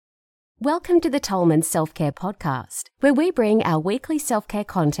Welcome to the Tolman Self-Care Podcast, where we bring our weekly self-care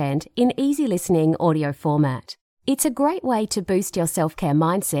content in easy listening audio format. It's a great way to boost your self-care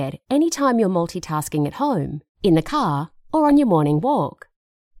mindset anytime you're multitasking at home, in the car, or on your morning walk.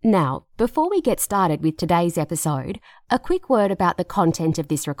 Now, before we get started with today's episode, a quick word about the content of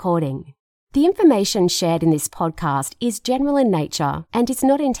this recording. The information shared in this podcast is general in nature and is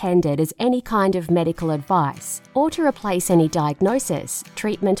not intended as any kind of medical advice or to replace any diagnosis,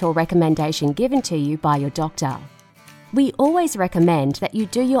 treatment or recommendation given to you by your doctor. We always recommend that you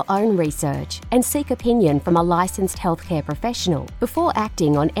do your own research and seek opinion from a licensed healthcare professional before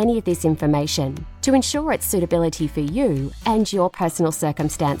acting on any of this information to ensure its suitability for you and your personal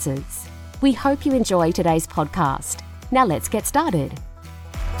circumstances. We hope you enjoy today's podcast. Now let's get started.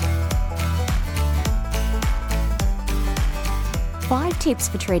 5 tips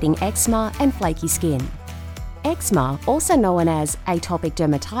for treating eczema and flaky skin. Eczema, also known as atopic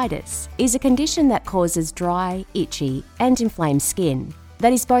dermatitis, is a condition that causes dry, itchy, and inflamed skin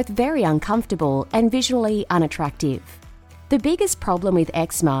that is both very uncomfortable and visually unattractive. The biggest problem with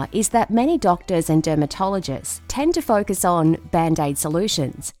eczema is that many doctors and dermatologists tend to focus on band-aid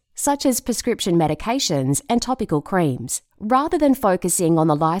solutions, such as prescription medications and topical creams, rather than focusing on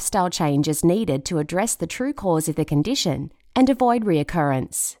the lifestyle changes needed to address the true cause of the condition and avoid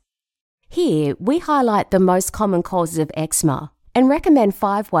reoccurrence. Here, we highlight the most common causes of eczema and recommend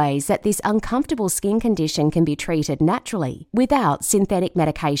 5 ways that this uncomfortable skin condition can be treated naturally without synthetic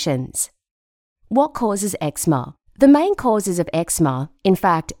medications. What causes eczema? The main causes of eczema, in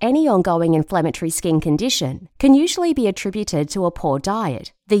fact any ongoing inflammatory skin condition, can usually be attributed to a poor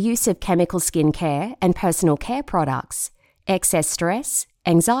diet, the use of chemical skincare and personal care products, excess stress,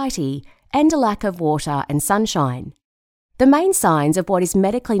 anxiety, and a lack of water and sunshine. The main signs of what is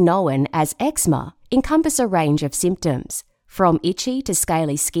medically known as eczema encompass a range of symptoms, from itchy to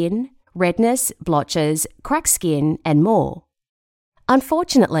scaly skin, redness, blotches, cracked skin, and more.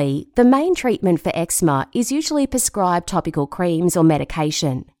 Unfortunately, the main treatment for eczema is usually prescribed topical creams or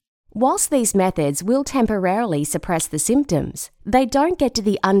medication. Whilst these methods will temporarily suppress the symptoms, they don't get to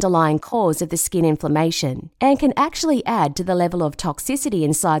the underlying cause of the skin inflammation and can actually add to the level of toxicity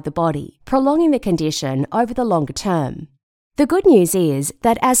inside the body, prolonging the condition over the longer term. The good news is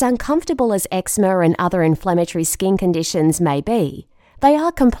that as uncomfortable as eczema and other inflammatory skin conditions may be, they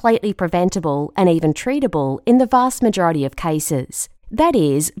are completely preventable and even treatable in the vast majority of cases. That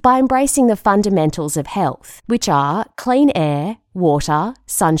is, by embracing the fundamentals of health, which are clean air, water,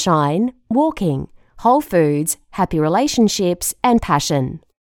 sunshine, walking, whole foods, happy relationships, and passion.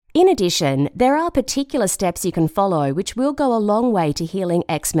 In addition, there are particular steps you can follow which will go a long way to healing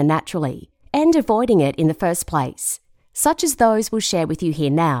eczema naturally and avoiding it in the first place, such as those we'll share with you here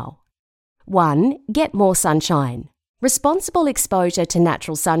now. 1. Get more sunshine. Responsible exposure to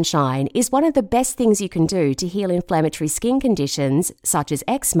natural sunshine is one of the best things you can do to heal inflammatory skin conditions such as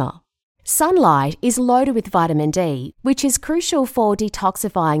eczema. Sunlight is loaded with vitamin D, which is crucial for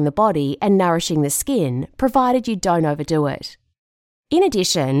detoxifying the body and nourishing the skin, provided you don't overdo it. In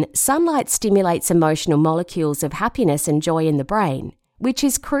addition, sunlight stimulates emotional molecules of happiness and joy in the brain, which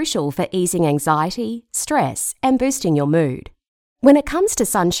is crucial for easing anxiety, stress, and boosting your mood. When it comes to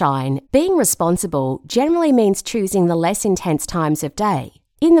sunshine, being responsible generally means choosing the less intense times of day,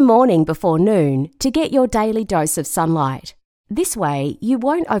 in the morning before noon, to get your daily dose of sunlight. This way, you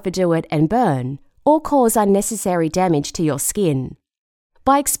won't overdo it and burn, or cause unnecessary damage to your skin.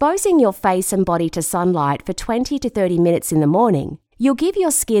 By exposing your face and body to sunlight for 20 to 30 minutes in the morning, you'll give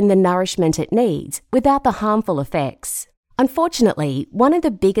your skin the nourishment it needs without the harmful effects. Unfortunately, one of the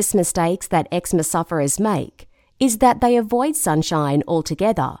biggest mistakes that eczema sufferers make is that they avoid sunshine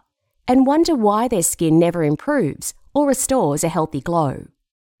altogether and wonder why their skin never improves or restores a healthy glow.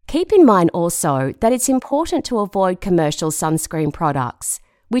 Keep in mind also that it's important to avoid commercial sunscreen products,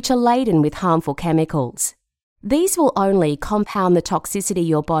 which are laden with harmful chemicals. These will only compound the toxicity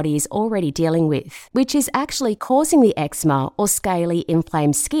your body is already dealing with, which is actually causing the eczema or scaly,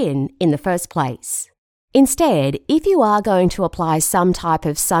 inflamed skin in the first place. Instead, if you are going to apply some type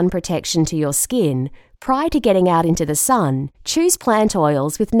of sun protection to your skin prior to getting out into the sun, choose plant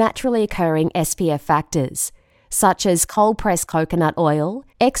oils with naturally occurring SPF factors, such as cold-pressed coconut oil,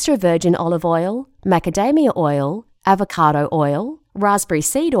 extra virgin olive oil, macadamia oil, avocado oil, raspberry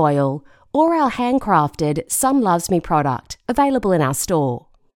seed oil, or our handcrafted Sun Loves Me product available in our store.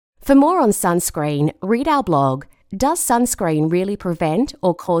 For more on sunscreen, read our blog, Does Sunscreen Really Prevent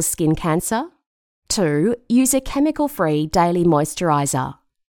or Cause Skin Cancer? 2. Use a chemical-free daily moisturiser.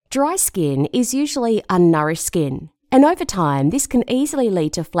 Dry skin is usually unnourished skin, and over time this can easily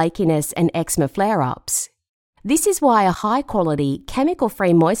lead to flakiness and eczema flare-ups. This is why a high-quality,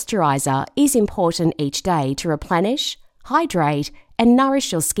 chemical-free moisturiser is important each day to replenish, hydrate, and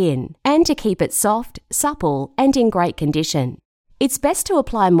nourish your skin, and to keep it soft, supple, and in great condition. It's best to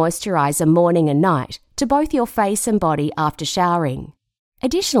apply moisturiser morning and night to both your face and body after showering.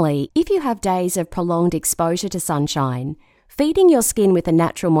 Additionally, if you have days of prolonged exposure to sunshine, feeding your skin with a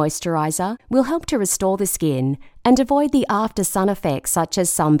natural moisturiser will help to restore the skin and avoid the after-sun effects such as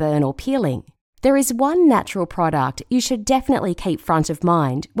sunburn or peeling. There is one natural product you should definitely keep front of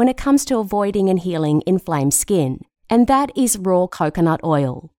mind when it comes to avoiding and healing inflamed skin, and that is raw coconut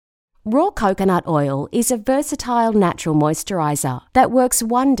oil. Raw coconut oil is a versatile natural moisturiser that works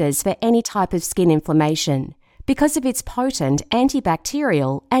wonders for any type of skin inflammation because of its potent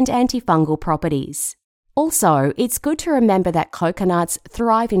antibacterial and antifungal properties. Also, it's good to remember that coconuts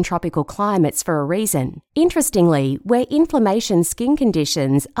thrive in tropical climates for a reason, interestingly, where inflammation skin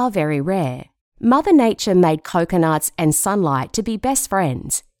conditions are very rare. Mother Nature made coconuts and sunlight to be best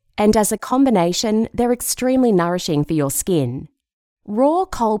friends, and as a combination, they're extremely nourishing for your skin. Raw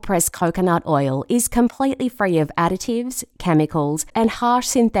cold-pressed coconut oil is completely free of additives, chemicals, and harsh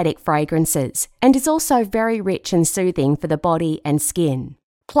synthetic fragrances, and is also very rich and soothing for the body and skin.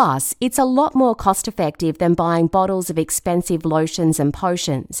 Plus, it's a lot more cost-effective than buying bottles of expensive lotions and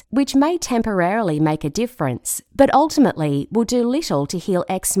potions, which may temporarily make a difference, but ultimately will do little to heal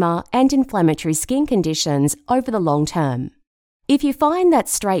eczema and inflammatory skin conditions over the long term. If you find that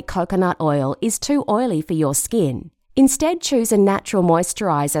straight coconut oil is too oily for your skin, instead choose a natural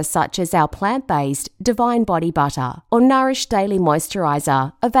moisturiser such as our plant-based Divine Body Butter or Nourish Daily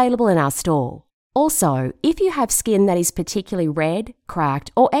Moisturiser available in our store. Also, if you have skin that is particularly red, cracked,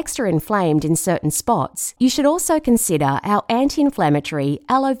 or extra inflamed in certain spots, you should also consider our anti-inflammatory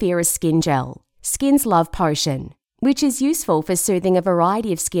aloe vera skin gel, Skin's Love Potion, which is useful for soothing a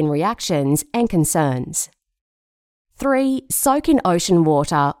variety of skin reactions and concerns. 3. Soak in ocean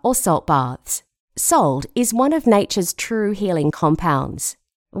water or salt baths. Salt is one of nature's true healing compounds.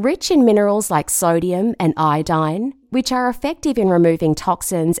 Rich in minerals like sodium and iodine, which are effective in removing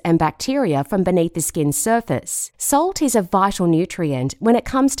toxins and bacteria from beneath the skin's surface, salt is a vital nutrient when it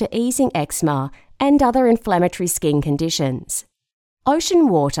comes to easing eczema and other inflammatory skin conditions. Ocean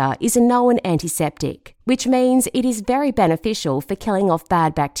water is a known antiseptic, which means it is very beneficial for killing off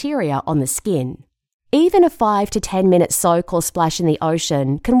bad bacteria on the skin. Even a 5 to 10 minute soak or splash in the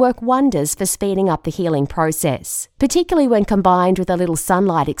ocean can work wonders for speeding up the healing process, particularly when combined with a little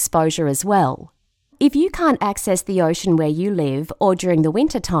sunlight exposure as well. If you can't access the ocean where you live or during the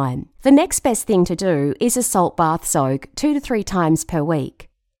winter time, the next best thing to do is a salt bath soak 2 to 3 times per week.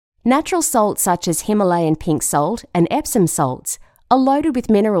 Natural salts such as Himalayan pink salt and Epsom salts are loaded with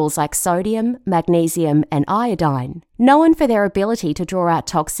minerals like sodium, magnesium, and iodine, known for their ability to draw out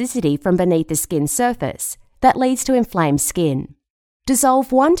toxicity from beneath the skin's surface that leads to inflamed skin.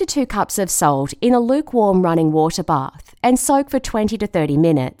 Dissolve 1 to 2 cups of salt in a lukewarm running water bath and soak for 20 to 30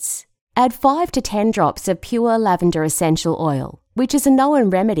 minutes. Add 5 to 10 drops of pure lavender essential oil, which is a known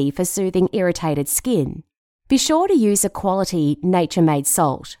remedy for soothing irritated skin. Be sure to use a quality nature-made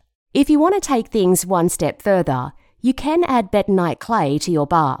salt. If you want to take things one step further, you can add bentonite clay to your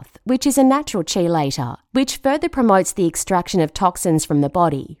bath, which is a natural chelator, which further promotes the extraction of toxins from the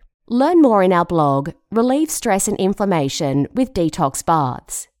body. Learn more in our blog, Relieve Stress and Inflammation with Detox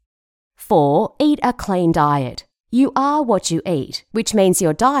Baths. 4. Eat a clean diet. You are what you eat, which means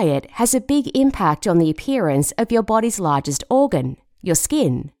your diet has a big impact on the appearance of your body's largest organ, your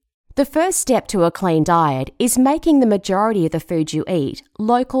skin. The first step to a clean diet is making the majority of the food you eat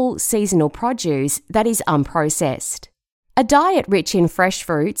local, seasonal produce that is unprocessed. A diet rich in fresh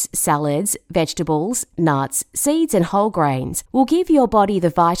fruits, salads, vegetables, nuts, seeds and whole grains will give your body the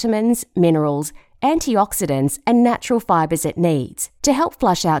vitamins, minerals, antioxidants and natural fibres it needs to help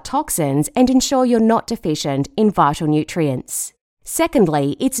flush out toxins and ensure you're not deficient in vital nutrients.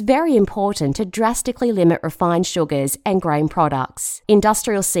 Secondly, it's very important to drastically limit refined sugars and grain products,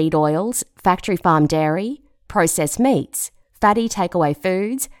 industrial seed oils, factory farm dairy, processed meats, fatty takeaway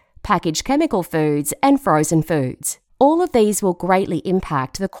foods, packaged chemical foods, and frozen foods. All of these will greatly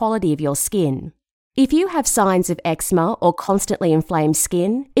impact the quality of your skin. If you have signs of eczema or constantly inflamed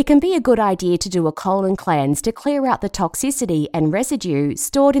skin, it can be a good idea to do a colon cleanse to clear out the toxicity and residue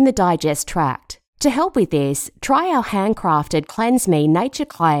stored in the digest tract. To help with this, try our handcrafted Cleanse Me Nature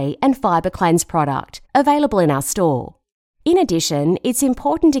Clay and Fibre Cleanse product, available in our store. In addition, it's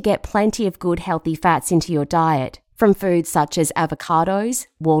important to get plenty of good healthy fats into your diet, from foods such as avocados,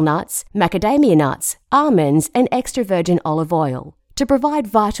 walnuts, macadamia nuts, almonds, and extra virgin olive oil, to provide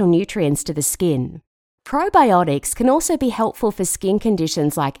vital nutrients to the skin. Probiotics can also be helpful for skin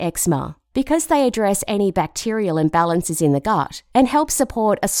conditions like eczema. because they address any bacterial imbalances in the gut and help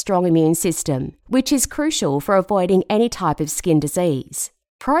support a strong immune system, which is crucial for avoiding any type of skin disease.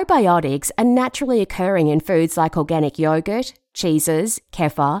 Probiotics are naturally occurring in foods like organic yogurt, cheeses,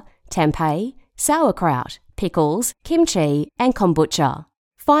 kefir, tempeh, sauerkraut, pickles, kimchi, and kombucha.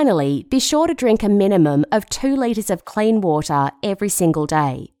 Finally, be sure to drink a minimum of 2 litres of clean water every single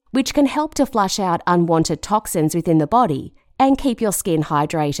day, which can help to flush out unwanted toxins within the body and keep your skin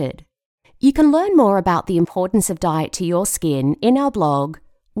hydrated. You can learn more about the importance of diet to your skin in our blog,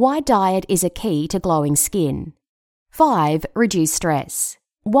 Why Diet is a Key to Glowing Skin. 5. Reduce stress.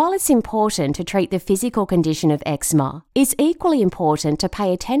 While it's important to treat the physical condition of eczema, it's equally important to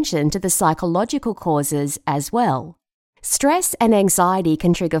pay attention to the psychological causes as well. Stress and anxiety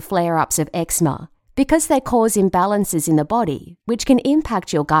can trigger flare-ups of eczema because they cause imbalances in the body, which can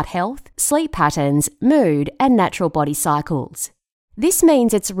impact your gut health, sleep patterns, mood, and natural body cycles. This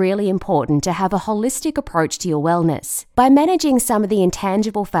means it's really important to have a holistic approach to your wellness by managing some of the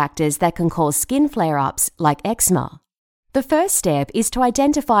intangible factors that can cause skin flare-ups like eczema. The first step is to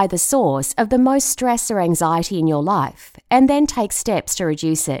identify the source of the most stress or anxiety in your life and then take steps to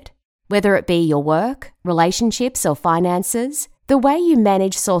reduce it. Whether it be your work, relationships, or finances, the way you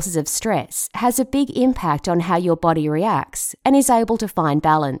manage sources of stress has a big impact on how your body reacts and is able to find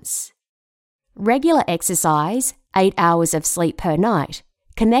balance. Regular exercise, 8 hours of sleep per night,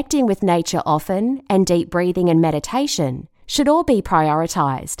 connecting with nature often, and deep breathing and meditation should all be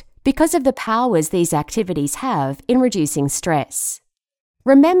prioritised because of the powers these activities have in reducing stress.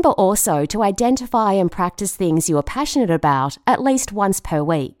 Remember also to identify and practice things you are passionate about at least once per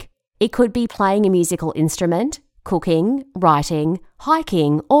week. It could be playing a musical instrument, cooking, writing,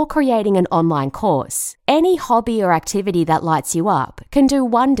 hiking, or creating an online course. Any hobby or activity that lights you up can do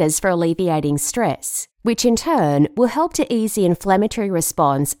wonders for alleviating stress, which in turn will help to ease the inflammatory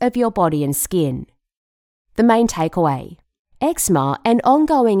response of your body and skin. The main takeaway: eczema and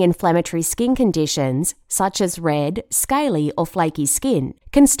ongoing inflammatory skin conditions, such as red, scaly, or flaky skin,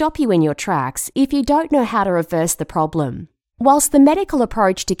 can stop you in your tracks if you don't know how to reverse the problem. Whilst the medical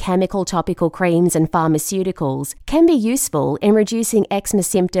approach to chemical topical creams and pharmaceuticals can be useful in reducing eczema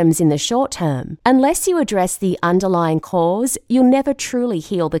symptoms in the short term, unless you address the underlying cause, you'll never truly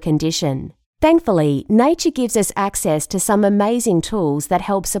heal the condition. Thankfully, nature gives us access to some amazing tools that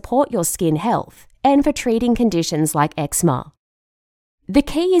help support your skin health and for treating conditions like eczema. The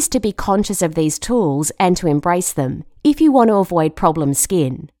key is to be conscious of these tools and to embrace them if you want to avoid problem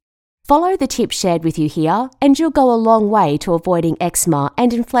skin. Follow the tips shared with you here and you'll go a long way to avoiding eczema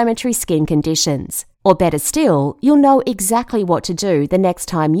and inflammatory skin conditions. Or better still, you'll know exactly what to do the next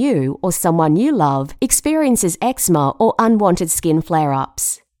time you or someone you love experiences eczema or unwanted skin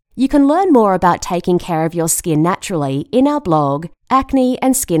flare-ups. You can learn more about taking care of your skin naturally in our blog, Acne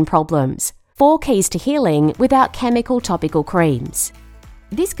and Skin Problems: 4 Keys to Healing Without Chemical Topical Creams.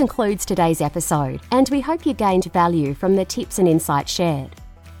 This concludes today's episode, and we hope you gained value from the tips and insights shared.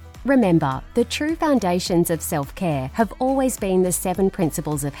 Remember, the true foundations of self-care have always been the 7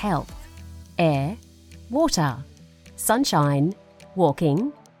 principles of health: air, water, sunshine,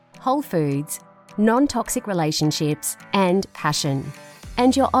 walking, whole foods, non-toxic relationships, and passion.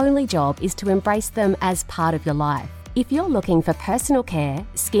 And your only job is to embrace them as part of your life. If you're looking for personal care,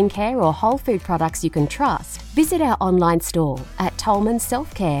 skincare, or whole food products you can trust, visit our online store at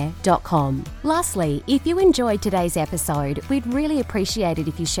tolmanselfcare.com. Lastly, if you enjoyed today's episode, we'd really appreciate it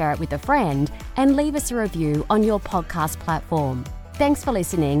if you share it with a friend and leave us a review on your podcast platform. Thanks for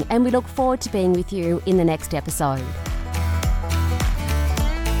listening, and we look forward to being with you in the next episode.